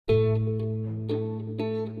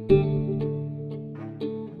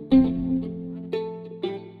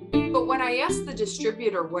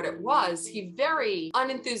distributor what it was, he very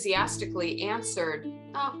unenthusiastically answered,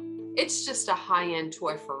 "Oh, it's just a high-end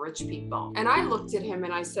toy for rich people." And I looked at him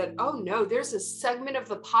and I said, "Oh no, there's a segment of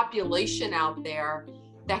the population out there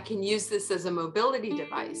that can use this as a mobility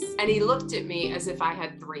device." And he looked at me as if I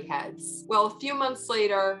had 3 heads. Well, a few months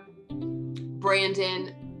later,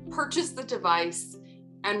 Brandon purchased the device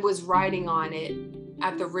and was riding on it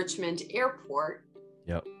at the Richmond airport,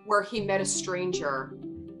 where he met a stranger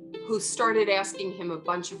who started asking him a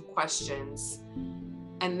bunch of questions.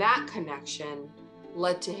 And that connection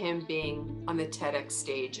led to him being on the TEDx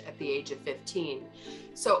stage at the age of 15.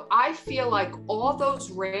 So I feel like all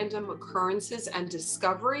those random occurrences and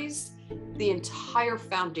discoveries, the entire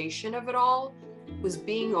foundation of it all was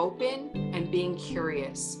being open and being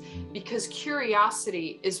curious, because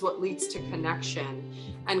curiosity is what leads to connection,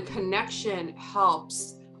 and connection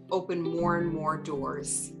helps open more and more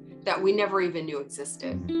doors that we never even knew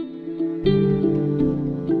existed.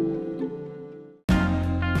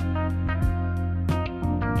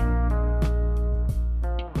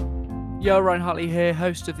 Yo, Ryan Hartley here,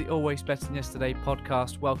 host of the Always Better Than Yesterday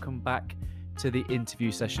podcast. Welcome back to the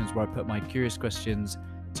interview sessions where I put my curious questions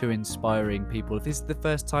to inspiring people. If this is the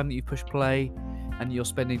first time that you push play and you're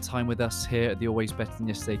spending time with us here at the Always Better Than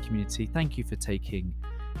Yesterday community, thank you for taking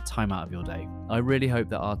time out of your day. I really hope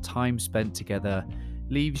that our time spent together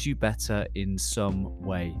leaves you better in some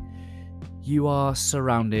way. You are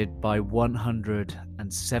surrounded by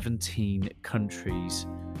 117 countries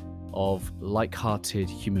of like-hearted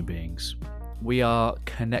human beings. We are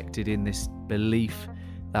connected in this belief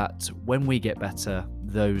that when we get better,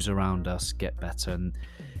 those around us get better. And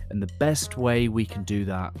the best way we can do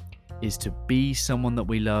that is to be someone that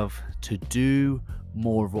we love, to do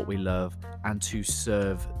more of what we love, and to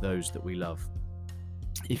serve those that we love.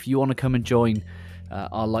 If you want to come and join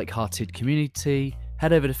our like-hearted community,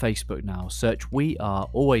 head over to Facebook now, search We Are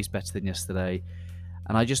Always Better Than Yesterday,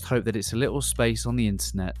 and I just hope that it's a little space on the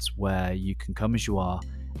internet where you can come as you are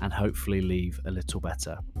and hopefully leave a little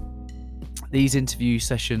better. These interview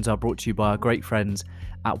sessions are brought to you by our great friends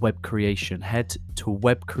at Web Creation. Head to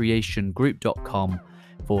webcreationgroup.com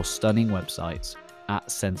for stunning websites at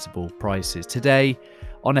sensible prices. Today,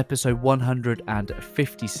 on episode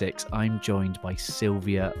 156, I'm joined by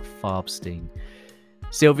Sylvia Farbstein.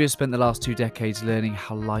 Sylvia spent the last 2 decades learning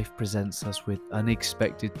how life presents us with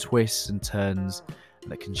unexpected twists and turns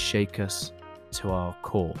that can shake us to our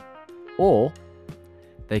core, or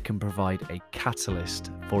they can provide a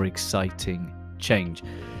catalyst for exciting change.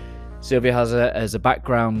 Sylvia has a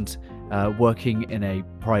background working in a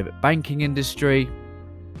private banking industry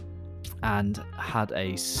and had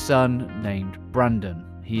a son named Brandon.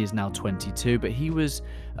 He is now 22, but he was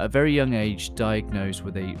at a very young age diagnosed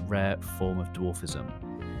with a rare form of dwarfism.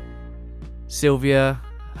 Sylvia,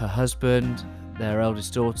 her husband, their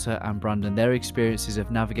eldest daughter, and Brandon, their experiences of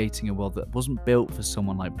navigating a world that wasn't built for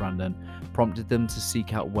someone like Brandon prompted them to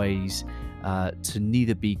seek out ways to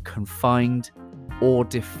neither be confined or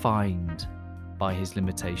defined by his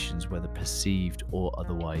limitations, whether perceived or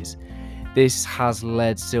otherwise. This has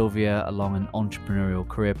led Sylvia along an entrepreneurial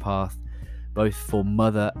career path, both for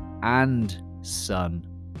mother and son,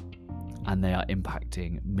 and they are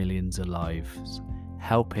impacting millions of lives,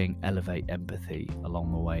 helping elevate empathy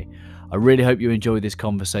along the way. I really hope you enjoy this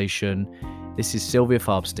conversation. This is Sylvia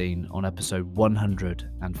Farbstein on episode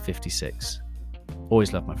 156.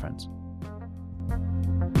 Always love, my friends.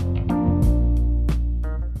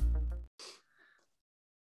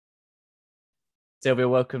 Sylvia,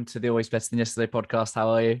 welcome to the Always Better Than Yesterday podcast. How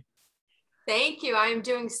are you? Thank you. I am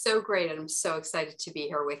doing so great, and I'm so excited to be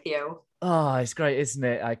here with you. Oh, it's great, isn't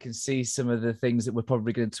it? I can see some of the things that we're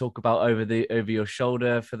probably going to talk about over your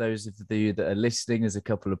shoulder. For those of you that are listening, there's a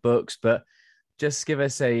couple of books, but just give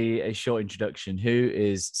us a short introduction. Who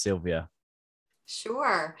is Sylvia?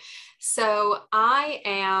 Sure. So I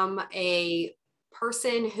am a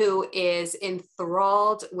person who is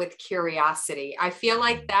enthralled with curiosity. I feel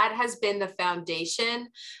like that has been the foundation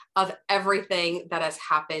of everything that has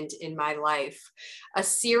happened in my life. A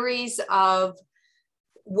series of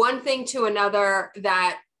one thing to another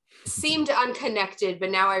that seemed unconnected,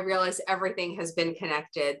 but now I realize everything has been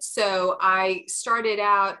connected. So I started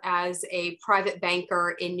out as a private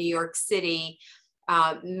banker in New York City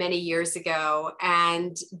many years ago,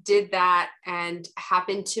 and did that and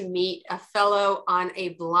happened to meet a fellow on a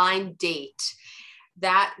blind date.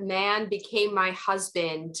 That man became my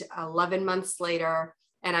husband 11 months later,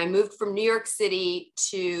 and I moved from New York City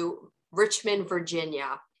to Richmond,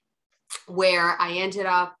 Virginia, where I ended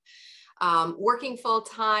up working full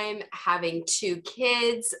time, having 2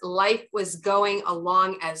 kids. Life was going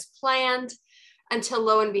along as planned until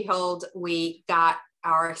lo and behold, we got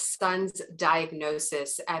our son's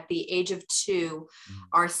diagnosis. At the age of 2,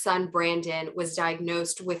 our son Brandon was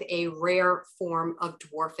diagnosed with a rare form of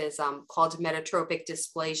dwarfism called metatropic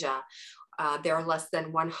dysplasia. There are less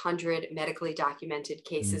than 100 medically documented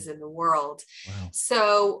cases in the world. Wow.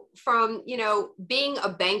 So from, being a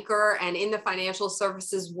banker and in the financial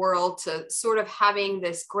services world to sort of having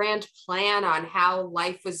this grand plan on how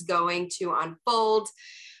life was going to unfold,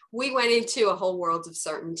 we went into a whole world of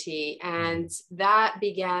certainty. And that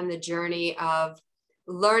began the journey of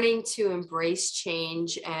learning to embrace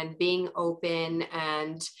change and being open,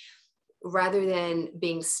 and rather than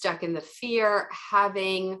being stuck in the fear,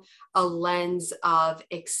 having a lens of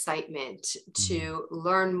excitement to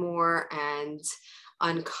learn more and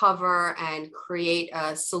uncover and create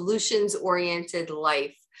a solutions-oriented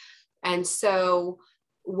life. And so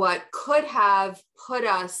what could have put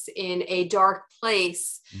us in a dark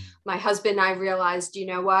place, my husband and I realized, you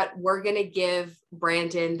know what, we're going to give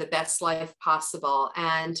Brandon the best life possible.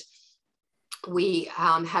 And we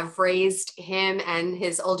have raised him and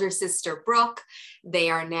his older sister, Brooke.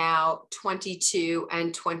 They are now 22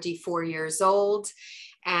 and 24 years old.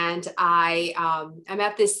 And I'm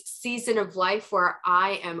at this season of life where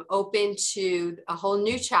I am open to a whole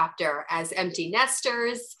new chapter as empty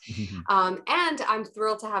nesters. And I'm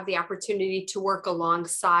thrilled to have the opportunity to work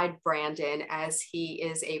alongside Brandon as he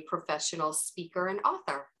is a professional speaker and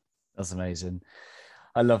author. That's amazing.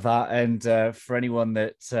 I love that. And for anyone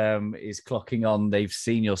that is clocking on, they've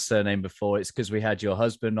seen your surname before. It's because we had your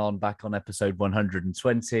husband on back on episode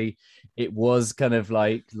 120. It was kind of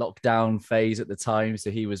like lockdown phase at the time.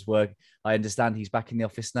 So he was working. I understand he's back in the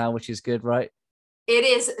office now, which is good, right? It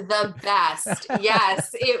is the best.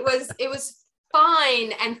 Yes, it was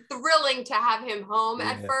fine and thrilling to have him home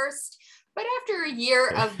at first. But after a year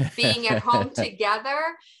of being at home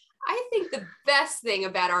together, I think the best thing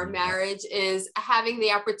about our marriage is having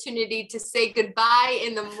the opportunity to say goodbye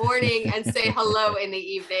in the morning and say hello in the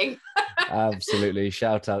evening. Absolutely.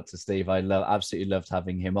 Shout out to Steve. I absolutely loved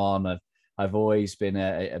having him on. I've always been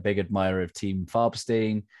a big admirer of Team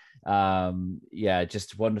Farbstein.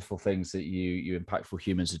 Just wonderful things that you impactful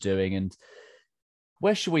humans are doing. And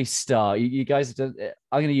where should we start? You guys, I'm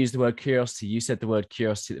going to use the word curiosity. You said the word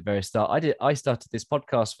curiosity at the very start. I started this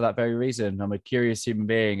podcast for that very reason. I'm a curious human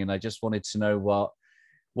being, and I just wanted to know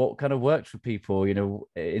what kind of worked for people.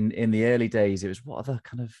 In the early days, it was what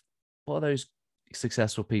are those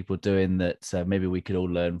successful people doing that maybe we could all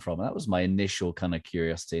learn from. And that was my initial kind of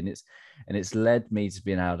curiosity, and it's led me to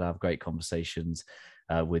being able to have great conversations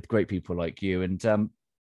with great people like you. And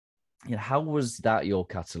how was that your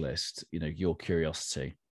catalyst, your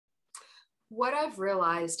curiosity? What I've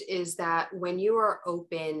realized is that when you are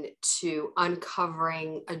open to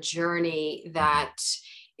uncovering a journey that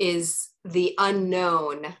is the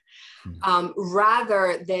unknown,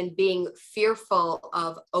 rather than being fearful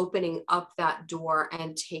of opening up that door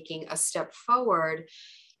and taking a step forward,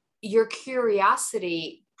 your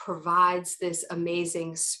curiosity provides this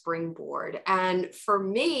amazing springboard. And for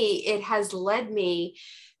me, it has led me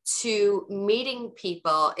to meeting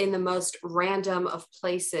people in the most random of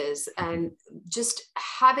places and just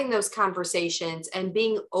having those conversations and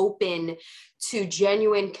being open to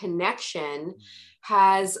genuine connection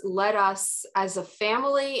has led us as a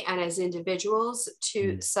family and as individuals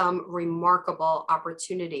to some remarkable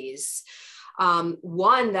opportunities.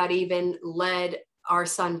 One that even led our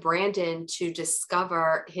son Brandon to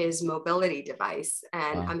discover his mobility device.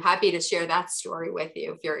 And Wow. I'm happy to share that story with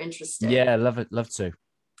you if you're interested. Yeah, love to.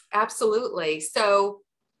 Absolutely. So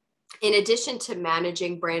in addition to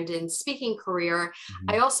managing Brandon's speaking career,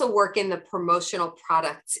 I also work in the promotional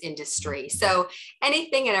products industry. So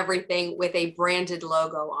anything and everything with a branded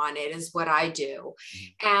logo on it is what I do.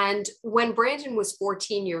 And when Brandon was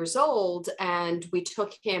 14 years old and we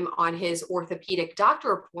took him on his orthopedic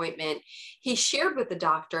doctor appointment, he shared with the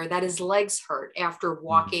doctor that his legs hurt after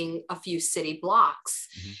walking a few city blocks.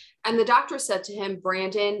 And the doctor said to him,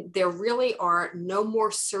 Brandon, there really are no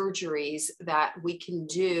more surgeries that we can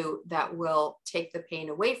do that will take the pain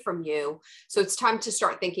away from you. So it's time to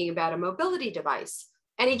start thinking about a mobility device.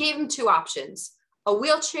 And he gave him 2 options, a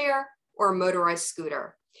wheelchair or a motorized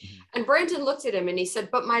scooter. And Brandon looked at him and he said,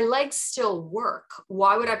 but my legs still work.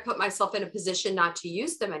 Why would I put myself in a position not to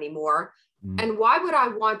use them anymore? And why would I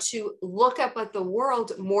want to look up at the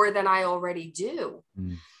world more than I already do?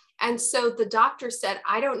 And so the doctor said,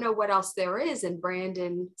 I don't know what else there is. And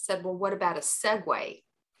Brandon said, well, what about a Segway?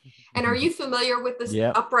 And are you familiar with this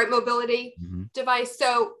upright mobility device?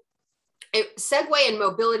 So Segway and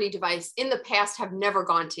mobility device in the past have never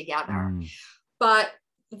gone together. But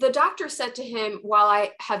the doctor said to him, while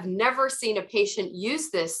I have never seen a patient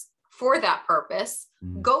use this for that purpose,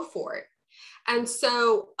 go for it. And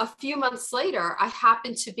so a few months later, I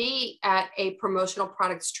happened to be at a promotional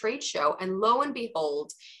products trade show, and lo and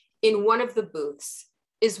behold, in one of the booths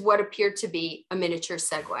is what appeared to be a miniature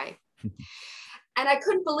Segway. And I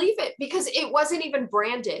couldn't believe it because it wasn't even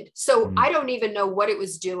branded. So I don't even know what it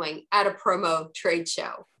was doing at a promo trade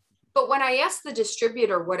show. But when I asked the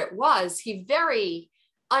distributor what it was, he very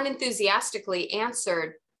unenthusiastically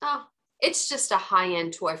answered, "Oh, it's just a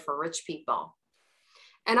high-end toy for rich people."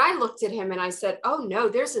 And I looked at him and I said, "Oh no,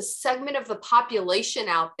 there's a segment of the population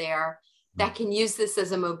out there that can use this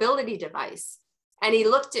as a mobility device." And he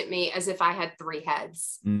looked at me as if I had three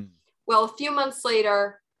heads. Well, a few months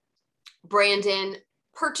later, Brandon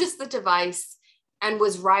purchased the device and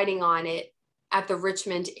was riding on it at the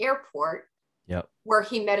Richmond airport, where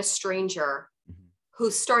he met a stranger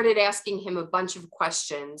who started asking him a bunch of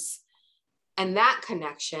questions. And that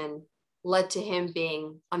connection led to him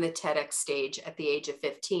being on the TEDx stage at the age of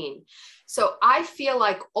 15. So I feel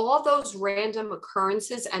like all those random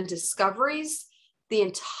occurrences and discoveries, the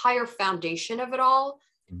entire foundation of it all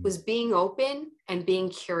was being open and being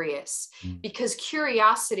curious, because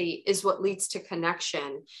curiosity is what leads to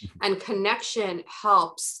connection, and connection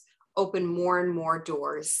helps open more and more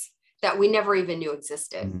doors that we never even knew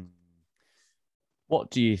existed. What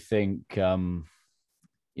do you think?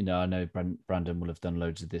 You know, I know Brandon will have done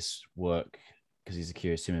loads of this work because he's a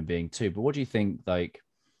curious human being too. But what do you think, like,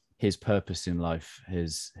 his purpose in life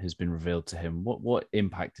has been revealed to him? What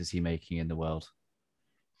impact is he making in the world?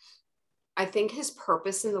 I think his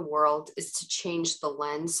purpose in the world is to change the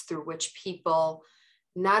lens through which people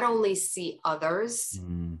not only see others,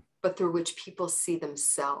 but through which people see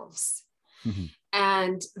themselves.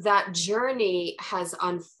 And that journey has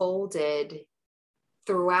unfolded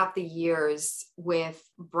throughout the years, with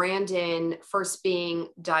Brandon first being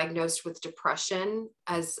diagnosed with depression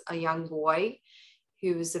as a young boy.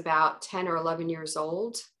 He was about 10 or 11 years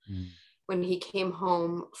old when he came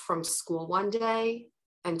home from school one day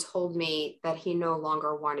and told me that he no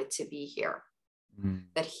longer wanted to be here,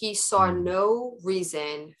 that he saw no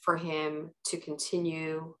reason for him to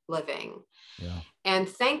continue living. And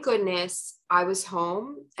thank goodness I was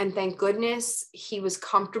home, and thank goodness he was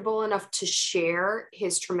comfortable enough to share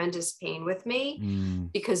his tremendous pain with me,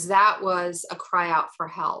 because that was a cry out for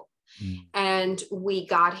help. And we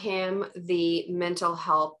got him the mental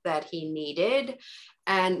help that he needed,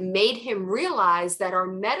 and made him realize that our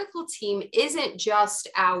medical team isn't just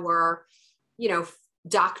our,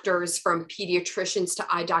 doctors, from pediatricians to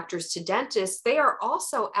eye doctors to dentists. They are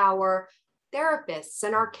also our therapists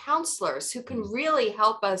and our counselors who can really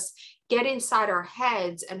help us get inside our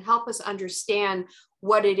heads and help us understand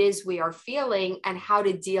what it is we are feeling and how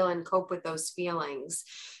to deal and cope with those feelings.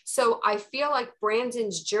 So I feel like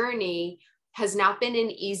Brandon's journey has not been an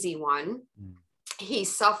easy one. He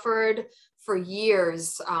suffered for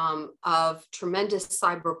years of tremendous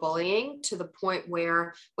cyberbullying, to the point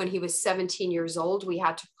where when he was 17 years old, we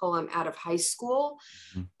had to pull him out of high school.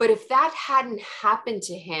 But if that hadn't happened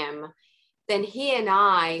to him, then he and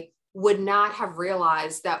I would not have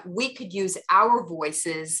realized that we could use our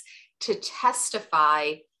voices to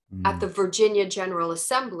testify at the Virginia General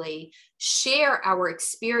Assembly, share our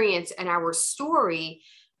experience and our story,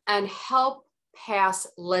 and help pass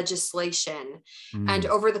legislation. And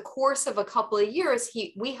over the course of a couple of years,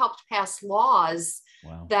 we helped pass laws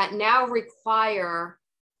that now require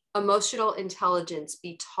emotional intelligence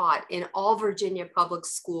be taught in all Virginia public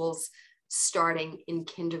schools starting in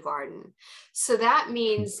kindergarten. So that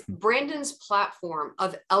means Brandon's platform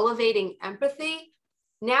of elevating empathy,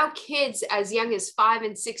 now kids as young as 5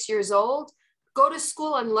 and 6 years old go to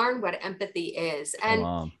school and learn what empathy is.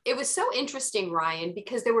 And it was so interesting, Ryan,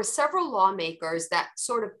 because there were several lawmakers that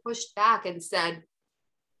sort of pushed back and said,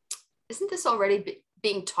 isn't this already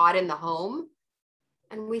being taught in the home?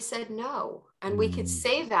 And we said no. And we could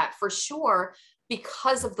say that for sure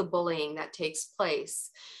because of the bullying that takes place.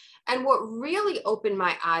 And what really opened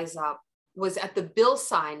my eyes up was at the bill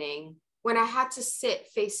signing, when I had to sit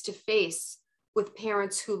face to face with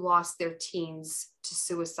parents who lost their teens to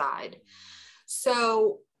suicide.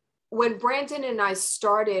 So when Brandon and I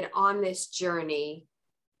started on this journey,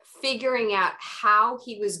 figuring out how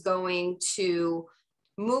he was going to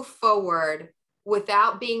move forward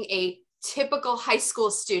without being a typical high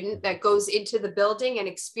school student that goes into the building and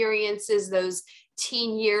experiences those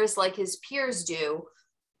teen years like his peers do,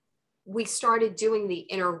 we started doing the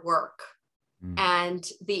inner work. And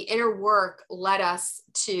the inner work led us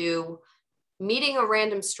to meeting a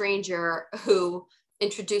random stranger who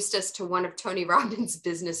introduced us to one of Tony Robbins'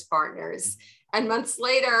 business partners. And months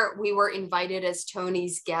later, we were invited as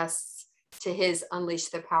Tony's guests to his Unleash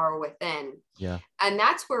the Power Within. Yeah. And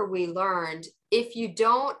that's where we learned, if you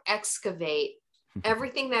don't excavate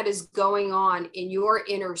everything that is going on in your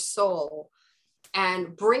inner soul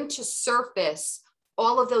and bring to surface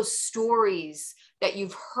all of those stories that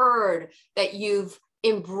you've heard, that you've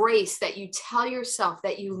embraced, that you tell yourself,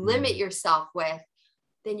 that you limit yourself with,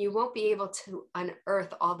 then you won't be able to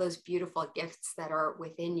unearth all those beautiful gifts that are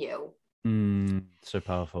within you. So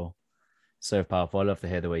powerful. So powerful. I love to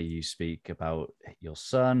hear the way you speak about your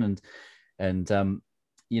son. And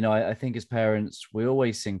you know, I think as parents, we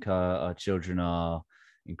always think our children are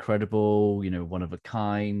incredible, you know, one of a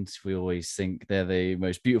kind. We always think they're the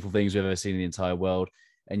most beautiful things we've ever seen in the entire world.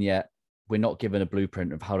 And yet we're not given a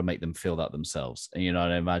blueprint of how to make them feel that themselves. And, you know,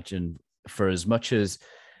 I imagine for as much as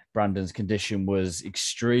Brandon's condition was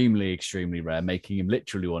extremely, extremely rare, making him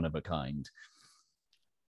literally one of a kind,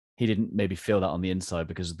 he didn't maybe feel that on the inside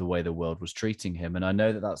because of the way the world was treating him. And I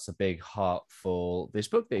know that that's a big heart for this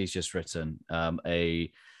book that he's just written,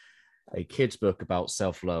 a kid's book about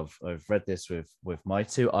self-love. I've read this with my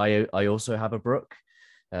two. I also have a Brooke.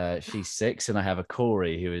 She's 6, and I have a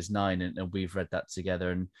Corey who is 9, and we've read that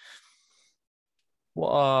together. And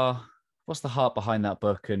what's the heart behind that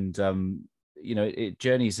book? And you know, it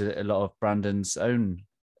journeys a lot of Brandon's own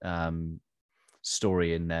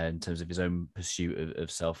story in there in terms of his own pursuit of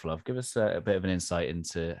self-love. Give us a bit of an insight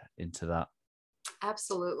into that.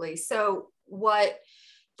 Absolutely. So what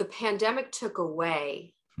the pandemic took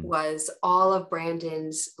away was all of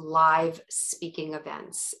Brandon's live speaking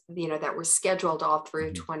events, you know, that were scheduled all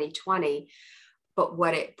through 2020. But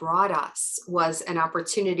what it brought us was an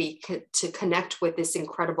opportunity to connect with this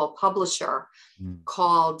incredible publisher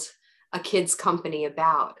called A Kid's Company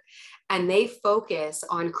About. And they focus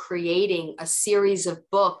on creating a series of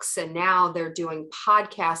books. And now they're doing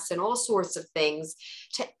podcasts and all sorts of things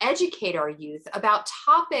to educate our youth about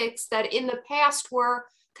topics that in the past were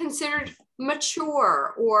considered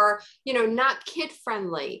mature or, you know, not kid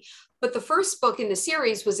friendly. But the first book in the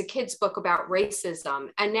series was a kid's book about racism.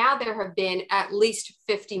 And now there have been at least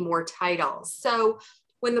 50 more titles. So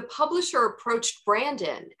when the publisher approached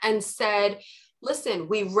Brandon and said, listen,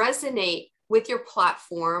 we resonate with your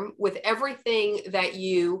platform, with everything that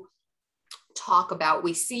you talk about.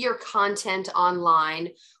 We see your content online.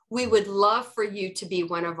 We would love for you to be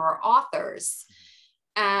one of our authors.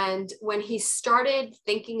 And when he started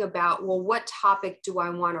thinking about, well, what topic do I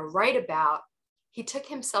want to write about? He took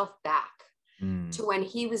himself back to when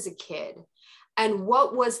he was a kid and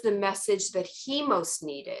what was the message that he most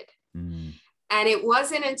needed. And it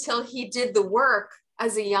wasn't until he did the work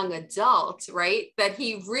as a young adult, right, that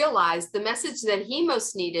he realized the message that he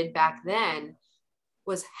most needed back then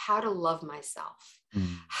was how to love myself.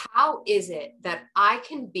 How is it that I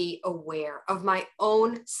can be aware of my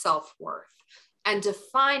own self-worth and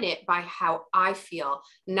define it by how I feel,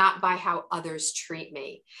 not by how others treat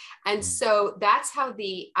me? And so that's how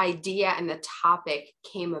the idea and the topic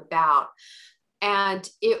came about. And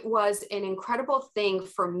it was an incredible thing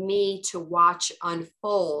for me to watch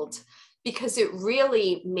unfold, because it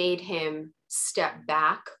really made him step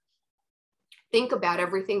back, think about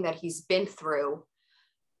everything that he's been through,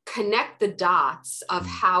 connect the dots of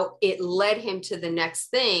how it led him to the next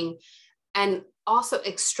thing, and also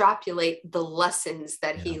extrapolate the lessons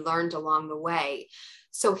that he learned along the way.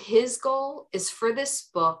 So his goal is for this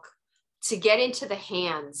book to get into the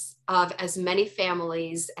hands of as many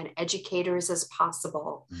families and educators as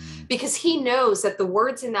possible, because he knows that the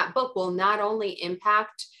words in that book will not only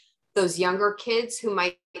impact those younger kids who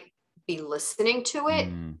might be listening to it,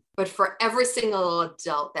 but for every single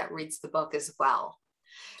adult that reads the book as well.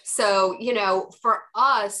 So, you know, for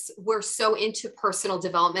us, we're so into personal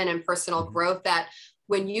development and personal growth that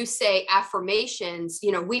when you say affirmations,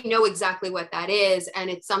 you know, we know exactly what that is. And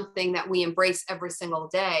it's something that we embrace every single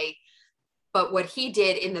day. But what he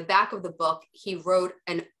did in the back of the book, he wrote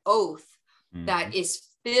an oath that is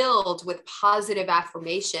filled with positive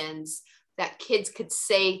affirmations that kids could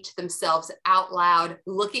say to themselves out loud,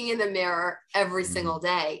 looking in the mirror every single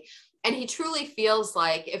day. And he truly feels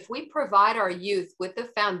like if we provide our youth with the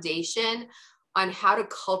foundation on how to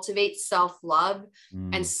cultivate self-love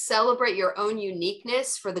and celebrate your own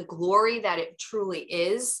uniqueness for the glory that it truly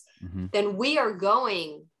is, then we are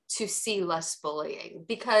going to see less bullying.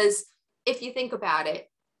 Because if you think about it,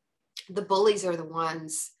 the bullies are the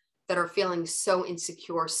ones that are feeling so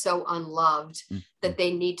insecure, so unloved that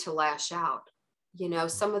they need to lash out. You know,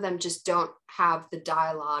 some of them just don't have the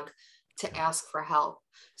dialogue to ask for help.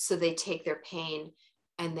 So they take their pain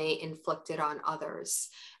and they inflict it on others.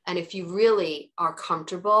 And if you really are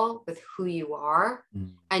comfortable with who you are,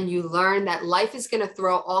 and you learn that life is going to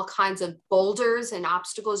throw all kinds of boulders and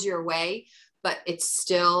obstacles your way, but it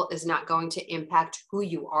still is not going to impact who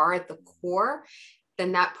you are at the core,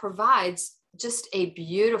 then that provides just a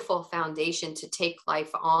beautiful foundation to take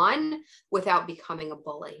life on without becoming a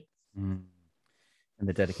bully. In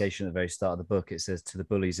the dedication at the very start of the book, it says, "To the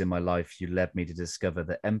bullies in my life, you led me to discover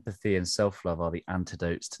that empathy and self-love are the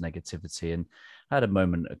antidotes to negativity." And I had a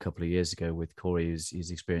moment a couple of years ago with Corey, who's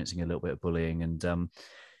experiencing a little bit of bullying. And,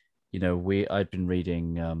 I'd been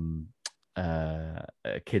reading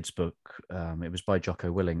a kid's book. It was by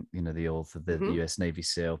Jocko Willink, the author, the US Navy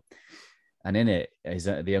SEAL. And in it,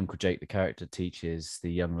 the Uncle Jake, the character, teaches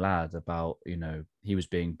the young lad about, he was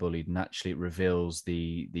being bullied, and actually it reveals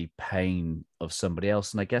the pain of somebody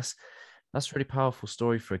else. And I guess that's a really powerful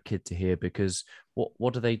story for a kid to hear, because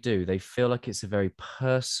what do? They feel like it's a very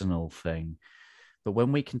personal thing. But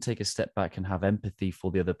when we can take a step back and have empathy for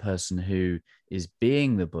the other person who is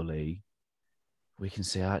being the bully, we can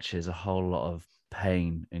see actually there's a whole lot of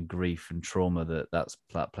pain and grief and trauma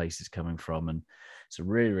that place is coming from. And it's a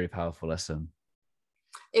really, really powerful lesson.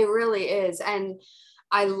 It really is. And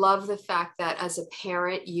I love the fact that as a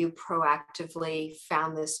parent, you proactively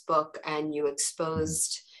found this book and you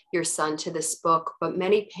exposed your son to this book. But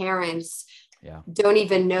many parents don't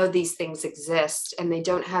even know these things exist, and they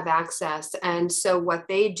don't have access. And so what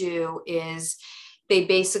they do is they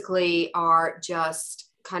basically are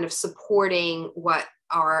just kind of supporting what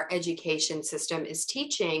our education system is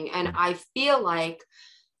teaching. And I feel like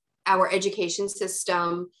our education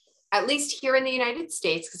system, at least here in the United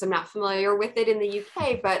States, because I'm not familiar with it in the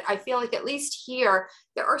UK, but I feel like at least here,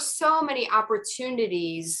 there are so many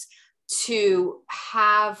opportunities to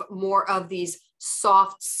have more of these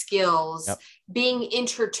soft skills being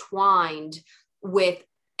intertwined with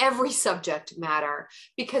every subject matter.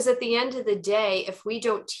 Because at the end of the day, if we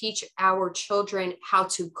don't teach our children how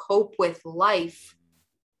to cope with life,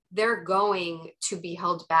 they're going to be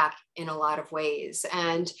held back in a lot of ways.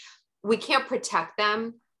 And we can't protect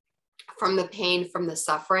them from the pain, from the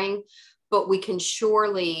suffering, but we can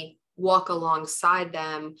surely walk alongside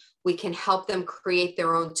them. We can help them create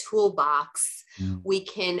their own toolbox. We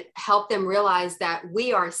can help them realize that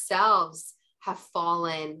we ourselves have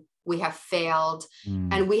fallen, we have failed,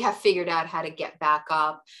 and we have figured out how to get back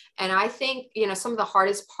up. And I think, some of the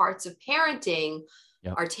hardest parts of parenting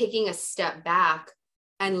are taking a step back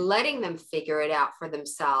and letting them figure it out for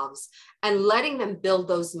themselves, and letting them build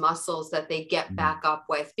those muscles that they get back up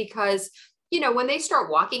with. Because, when they start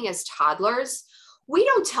walking as toddlers, we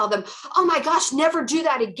don't tell them, oh my gosh, never do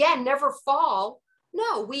that again, never fall.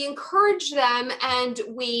 No, we encourage them, and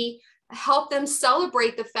we help them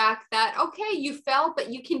celebrate the fact that, okay, you fell, but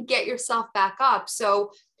you can get yourself back up.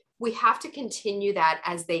 So we have to continue that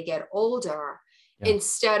as they get older,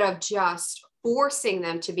 instead of just forcing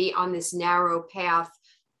them to be on this narrow path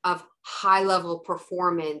of high level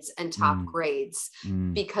performance and top grades.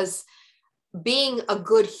 Because being a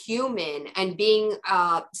good human and being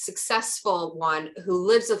a successful one who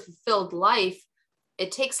lives a fulfilled life,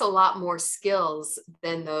 it takes a lot more skills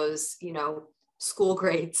than those, school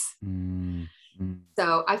grades.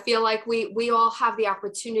 So I feel like we all have the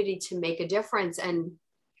opportunity to make a difference. And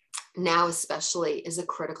now especially is a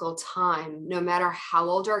critical time. No matter how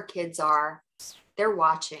old our kids are, they're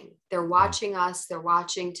watching us. They're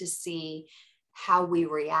watching to see how we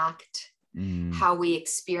react, how we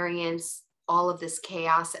experience all of this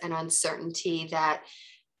chaos and uncertainty that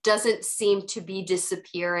doesn't seem to be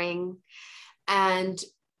disappearing. And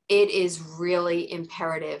it is really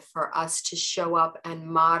imperative for us to show up and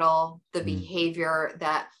model the behavior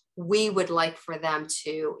that we would like for them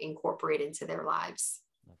to incorporate into their lives.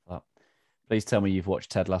 Please tell me you've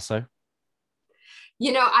watched Ted Lasso.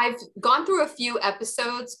 I've gone through a few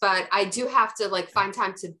episodes, but I do have to find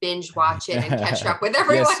time to binge watch it and catch up with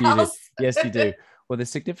everyone else. Yes, you do. Well, the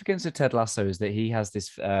significance of Ted Lasso is that he has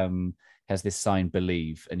this sign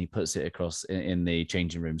 "Believe," and he puts it across in the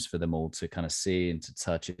changing rooms for them all to kind of see and to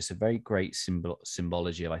touch. It's a very great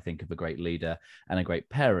symbology, I think, of a great leader and a great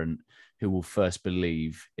parent who will first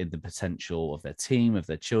believe in the potential of their team, of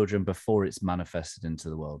their children, before it's manifested into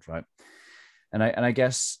the world, right? And I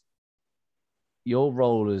guess your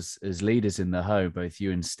role as leaders in the home, both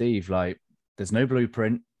you and Steve, there's no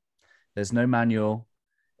blueprint, there's no manual.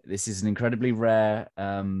 This is an incredibly rare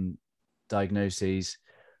diagnosis.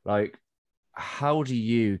 How do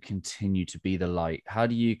you continue to be the light? How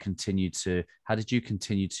did you continue to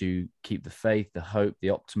keep the faith, the hope, the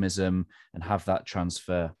optimism, and have that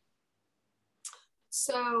transfer?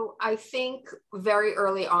 So I think very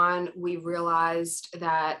early on, we realized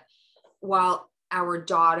that while our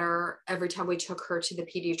daughter, every time we took her to the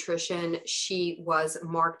pediatrician, she was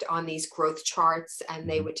marked on these growth charts and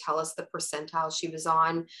they would tell us the percentile she was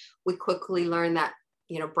on. We quickly learned that,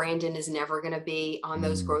 Brandon is never going to be on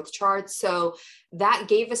those growth charts. So that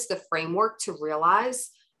gave us the framework to realize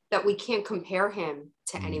that we can't compare him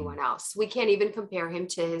to anyone else. We can't even compare him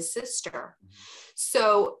to his sister.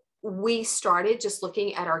 So we started just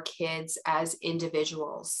looking at our kids as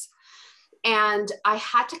individuals. And I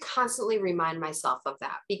had to constantly remind myself of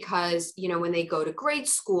that because, when they go to grade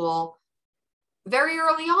school, very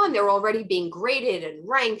early on, they're already being graded and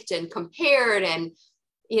ranked and compared. And,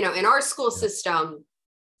 in our school system,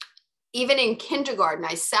 even in kindergarten,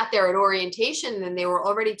 I sat there at orientation and they were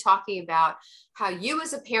already talking about how you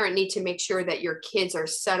as a parent need to make sure that your kids are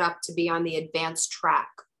set up to be on the advanced track.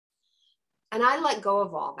 And I let go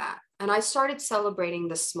of all that. And I started celebrating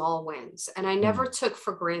the small wins. And I never took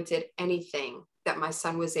for granted anything that my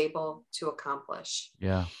son was able to accomplish.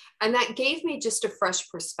 Yeah. And that gave me just a fresh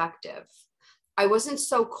perspective. I wasn't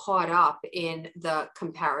so caught up in the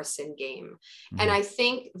comparison game. And I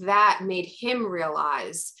think that made him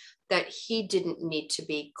realize that he didn't need to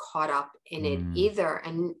be caught up in it either.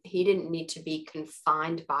 And he didn't need to be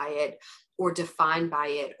confined by it or defined by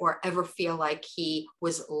it or ever feel like he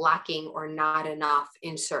was lacking or not enough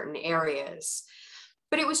in certain areas.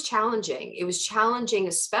 But it was challenging. It was challenging,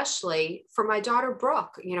 especially for my daughter,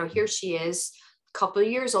 Brooke. Here she is, a couple of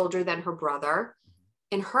years older than her brother.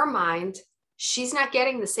 In her mind, she's not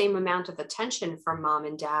getting the same amount of attention from mom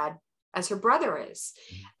and dad as her brother is.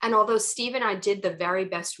 And although Steve and I did the very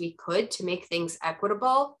best we could to make things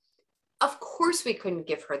equitable, of course we couldn't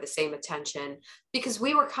give her the same attention because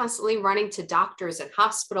we were constantly running to doctors and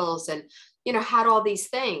hospitals and, had all these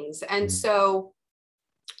things. And so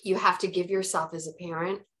you have to give yourself as a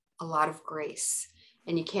parent a lot of grace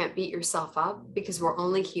and you can't beat yourself up because we're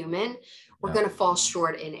only human. We're going to fall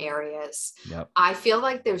short in areas. I feel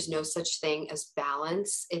like there's no such thing as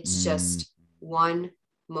balance. It's just one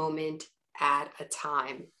moment at a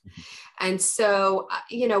time. And so,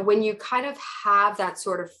 when you kind of have that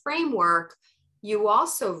sort of framework, you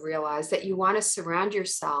also realize that you want to surround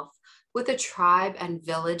yourself with a tribe and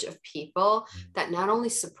village of people that not only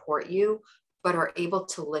support you, but are able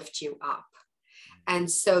to lift you up. And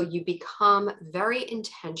so you become very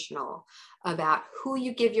intentional about who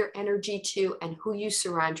you give your energy to and who you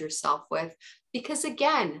surround yourself with. Because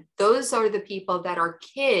again, those are the people that our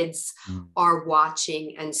kids are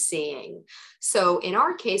watching and seeing. So in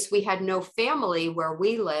our case, we had no family where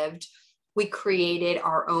we lived. We created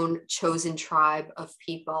our own chosen tribe of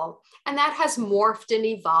people. And that has morphed and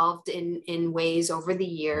evolved in ways over the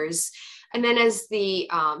years. And then as the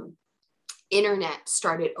internet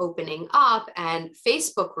started opening up and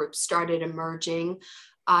Facebook groups started emerging,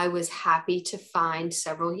 I was happy to find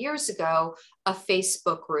several years ago a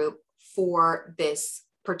Facebook group for this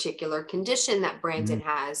particular condition that Brandon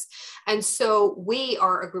has. And so we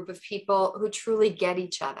are a group of people who truly get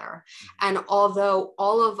each other. And although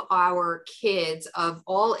all of our kids of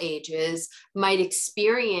all ages might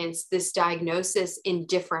experience this diagnosis in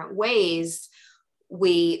different ways,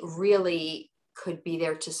 we really could be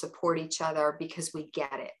there to support each other because we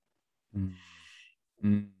get it.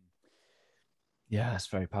 Yeah, it's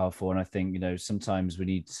very powerful. And I think, sometimes we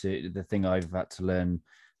need to, the thing I've had to learn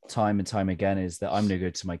time and time again is that I'm no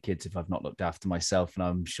good to my kids if I've not looked after myself. And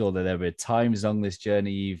I'm sure that there were times along this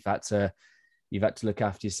journey you've had to look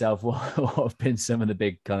after yourself. What have been some of the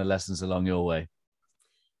big kind of lessons along your way?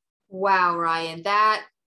 Wow, Ryan, that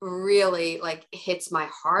really hits my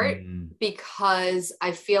heart because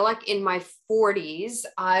I feel like in my 40s,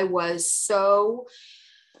 I was so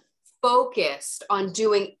focused on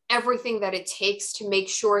doing everything that it takes to make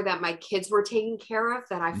sure that my kids were taken care of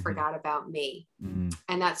that I forgot about me.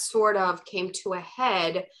 And that sort of came to a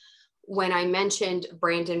head when I mentioned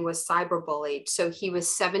Brandon was cyberbullied. So he was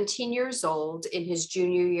 17 years old in his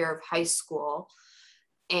junior year of high school.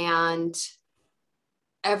 And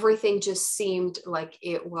everything just seemed like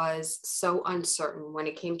it was so uncertain when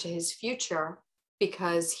it came to his future,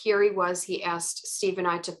 because here he asked Steve and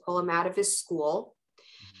I to pull him out of his school.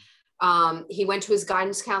 He went to his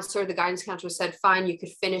guidance counselor. The guidance counselor said, fine, you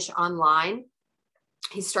could finish online.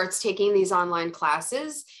 He starts taking these online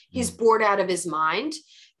classes. He's bored out of his mind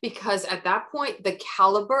because at that point, the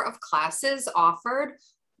caliber of classes offered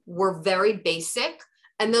were very basic,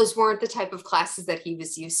 and those weren't the type of classes that he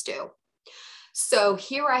was used to. So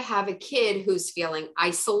here I have a kid who's feeling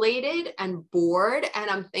isolated and bored, and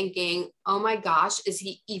I'm thinking, oh my gosh, is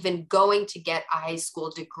he even going to get a high school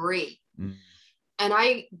degree? And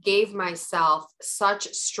I gave myself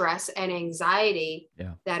such stress and anxiety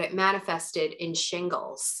that it manifested in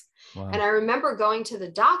shingles. Wow. And I remember going to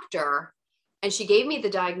the doctor and she gave me the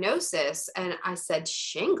diagnosis and I said,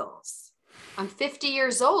 shingles. I'm 50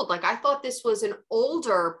 years old. Like I thought this was an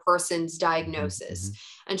older person's diagnosis.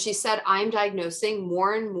 Mm-hmm. And she said, I'm diagnosing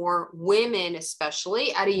more and more women,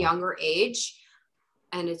 especially at a younger age.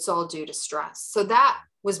 And it's all due to stress. So that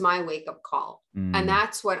was my wake-up call. And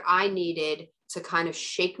that's what I needed to kind of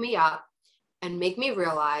shake me up and make me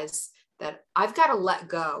realize that I've got to let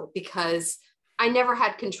go, because I never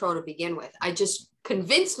had control to begin with. I just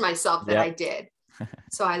convinced myself that I did.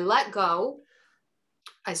 So I let go.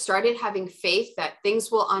 I started having faith that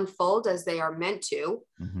things will unfold as they are meant to.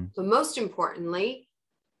 But most importantly,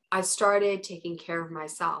 I started taking care of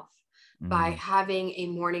myself by having a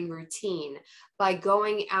morning routine, by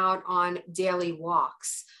going out on daily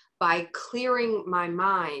walks, by clearing my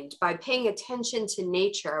mind, by paying attention to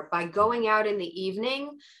nature, by going out in the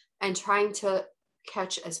evening and trying to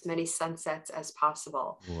catch as many sunsets as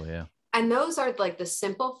possible. Oh, yeah. And those are like the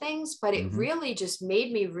simple things, but it really just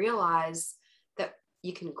made me realize that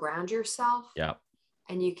you can ground yourself. Yeah.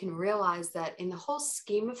 And you can realize that in the whole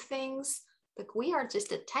scheme of things, like we are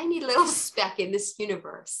just a tiny little speck in this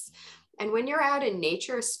universe. And when you're out in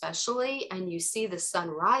nature, especially, and you see the sun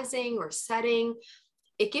rising or setting,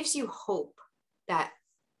 it gives you hope that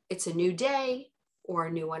it's a new day or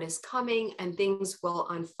a new one is coming and things will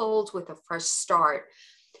unfold with a fresh start.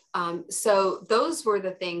 So those were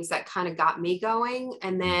the things that kind of got me going.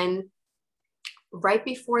 And then right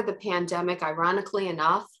before the pandemic, ironically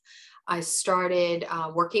enough, I started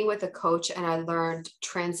working with a coach and I learned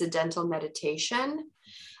transcendental meditation.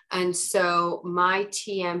 And so my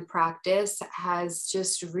TM practice has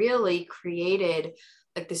just really created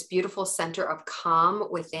like this beautiful center of calm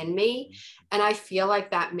within me. And I feel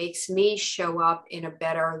like that makes me show up in a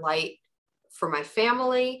better light for my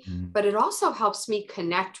family, but it also helps me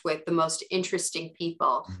connect with the most interesting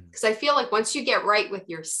people. Because I feel like once you get right with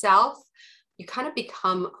yourself, you kind of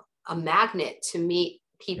become a magnet to meet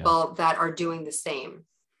people that are doing the same.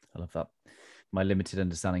 I love that. My limited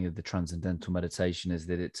understanding of the transcendental meditation is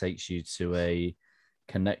that it takes you to a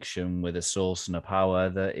connection with a source and a power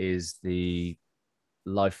that is the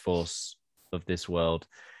life force of this world.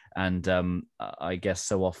 And I guess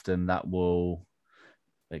so often that will,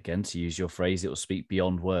 again, to use your phrase, it will speak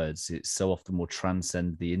beyond words. It so often will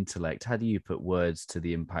transcend the intellect. How do you put words to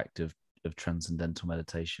the impact of transcendental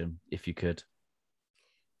meditation, if you could?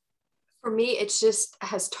 For me, it just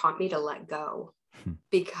has taught me to let go,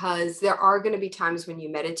 because there are going to be times when you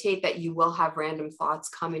meditate that you will have random thoughts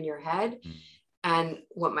come in your head. And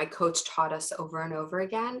what my coach taught us over and over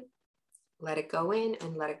again, let it go in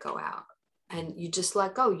and let it go out. And you just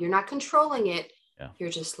let go. You're not controlling it. You're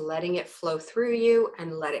just letting it flow through you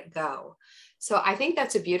and let it go. So I think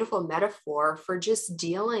that's a beautiful metaphor for just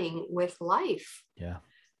dealing with life. Yeah.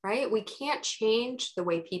 Right? We can't change the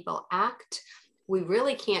way people act. We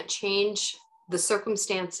really can't change the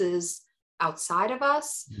circumstances outside of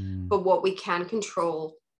us, but what we can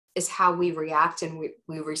control is how we react and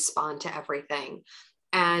we respond to everything.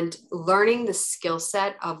 And learning the skill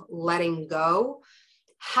set of letting go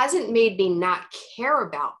hasn't made me not care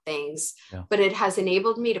about things, but it has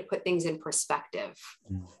enabled me to put things in perspective.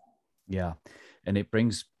 Yeah. And it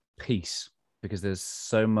brings peace, because there's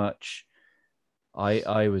so much.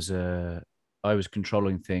 I was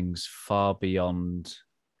controlling things far beyond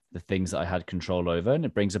the things that I had control over, and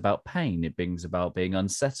it brings about pain. It brings about being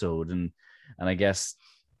unsettled, and I guess,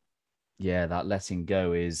 that letting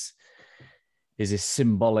go is a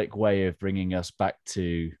symbolic way of bringing us back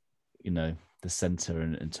to, the center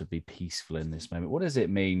and to be peaceful in this moment. What does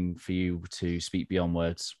it mean for you to speak beyond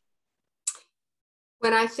words?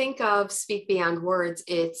 When I think of speak beyond words,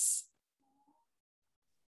 it's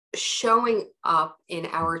showing up in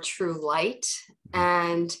our true light.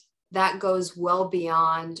 And that goes well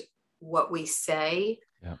beyond what we say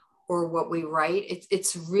or what we write.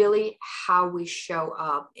 It's really how we show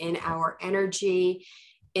up in our energy,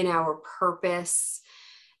 in our purpose,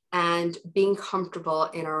 and being comfortable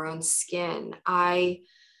in our own skin. I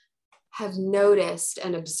have noticed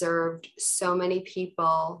and observed so many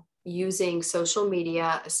people using social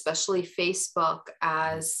media, especially Facebook,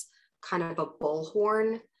 as kind of a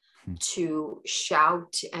bullhorn to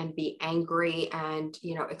shout and be angry and,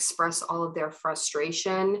 express all of their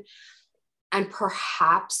frustration. And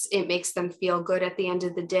perhaps it makes them feel good at the end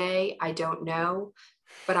of the day. I don't know.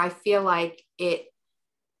 But I feel like it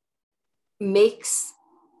makes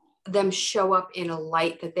them show up in a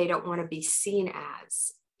light that they don't want to be seen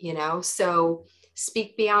as, So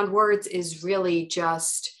speak beyond words is really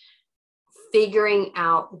just figuring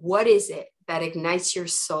out what is it that ignites your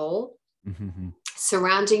soul,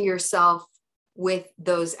 surrounding yourself with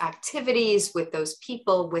those activities, with those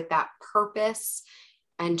people, with that purpose,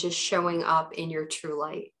 and just showing up in your true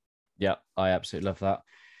light. Yeah, I absolutely love that.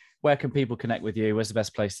 Where can people connect with you? Where's the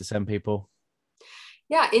best place to send people?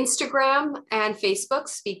 Yeah, Instagram and Facebook,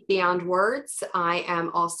 Speak Beyond Words. I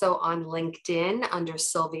am also on LinkedIn under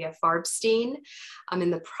Sylvia Farbstein. I'm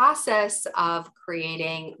in the process of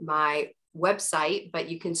creating my website, but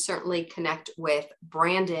you can certainly connect with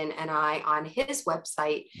Brandon and I on his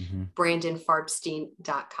website,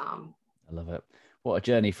 brandonfarbstein.com. I love it. What a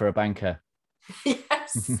journey for a banker.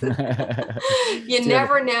 Yes. You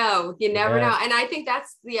never know. You never know. And I think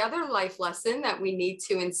that's the other life lesson that we need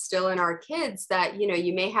to instill in our kids, that, you know,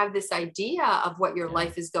 you may have this idea of what your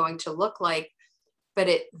life is going to look like, but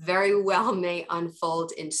it very well may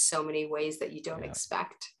unfold in so many ways that you don't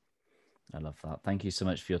expect. I love that. Thank you so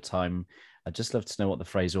much for your time. I'd just love to know what the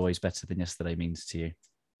phrase "always better than yesterday" means to you.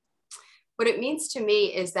 What it means to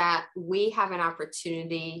me is that we have an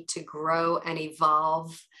opportunity to grow and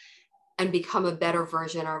evolve and become a better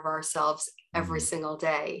version of ourselves every single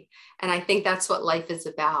day. And I think that's what life is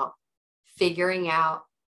about, figuring out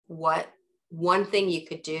what one thing you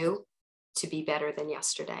could do to be better than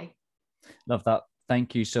yesterday. Love that.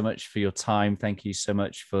 Thank you so much for your time. Thank you so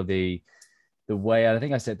much for the way, and I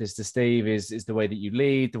think I said this to Steve, is the way that you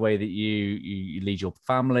lead, the way that you lead your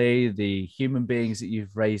family, the human beings that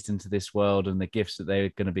you've raised into this world, and the gifts that they're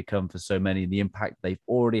going to become for so many, and the impact they've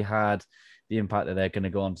already had, the impact that they're going to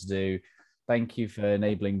go on to do. Thank you for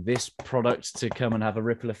enabling this product to come and have a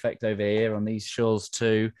ripple effect over here on these shores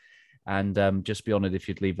too. And just be honored if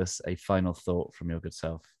you'd leave us a final thought from your good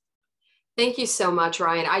self. Thank you so much,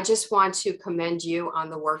 Ryan. I just want to commend you on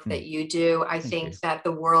the work that you do. I think that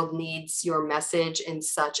the world needs your message in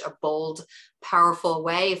such a bold, powerful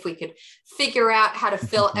way. If we could figure out how to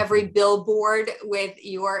fill every billboard with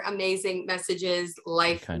your amazing messages,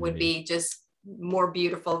 life would be just more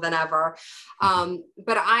beautiful than ever.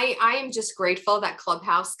 But I am just grateful that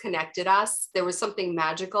Clubhouse connected us. There was something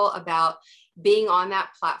magical about being on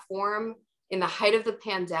that platform in the height of the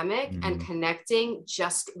pandemic and connecting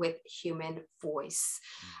just with human voice.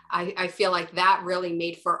 I feel like that really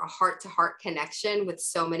made for a heart-to-heart connection with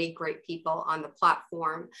so many great people on the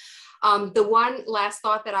platform. The one last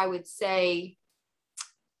thought that I would say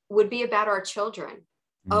would be about our children.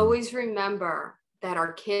 Always remember that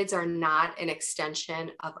our kids are not an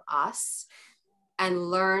extension of us,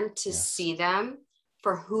 and learn to see them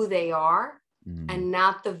for who they are and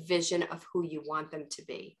not the vision of who you want them to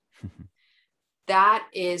be. That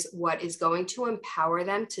is what is going to empower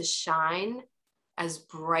them to shine as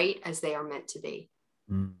bright as they are meant to be.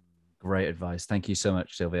 Great advice. Thank you so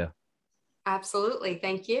much, Sylvia. Absolutely.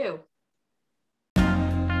 Thank you.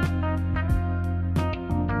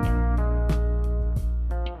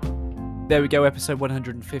 There we go, episode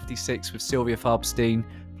 156 with Sylvia Farbstein.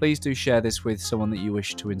 Please do share this with someone that you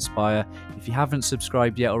wish to inspire. If you haven't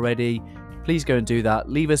subscribed yet already, please go and do that.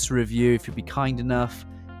 Leave us a review if you'd be kind enough.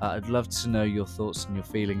 I'd love to know your thoughts and your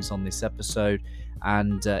feelings on this episode.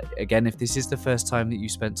 And again, if this is the first time that you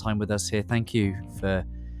spent time with us here, thank you for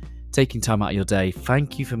taking time out of your day.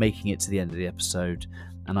 Thank you for making it to the end of the episode.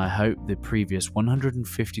 And I hope the previous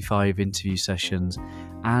 155 interview sessions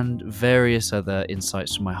and various other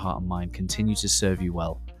insights from my heart and mind continue to serve you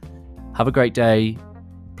well. Have a great day.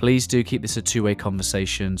 Please do keep this a two-way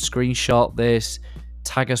conversation. Screenshot this,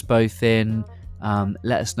 tag us both in,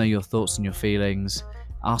 let us know your thoughts and your feelings.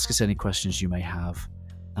 Ask us any questions you may have,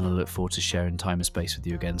 and I look forward to sharing time and space with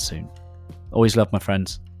you again soon. Always love, my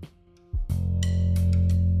friends.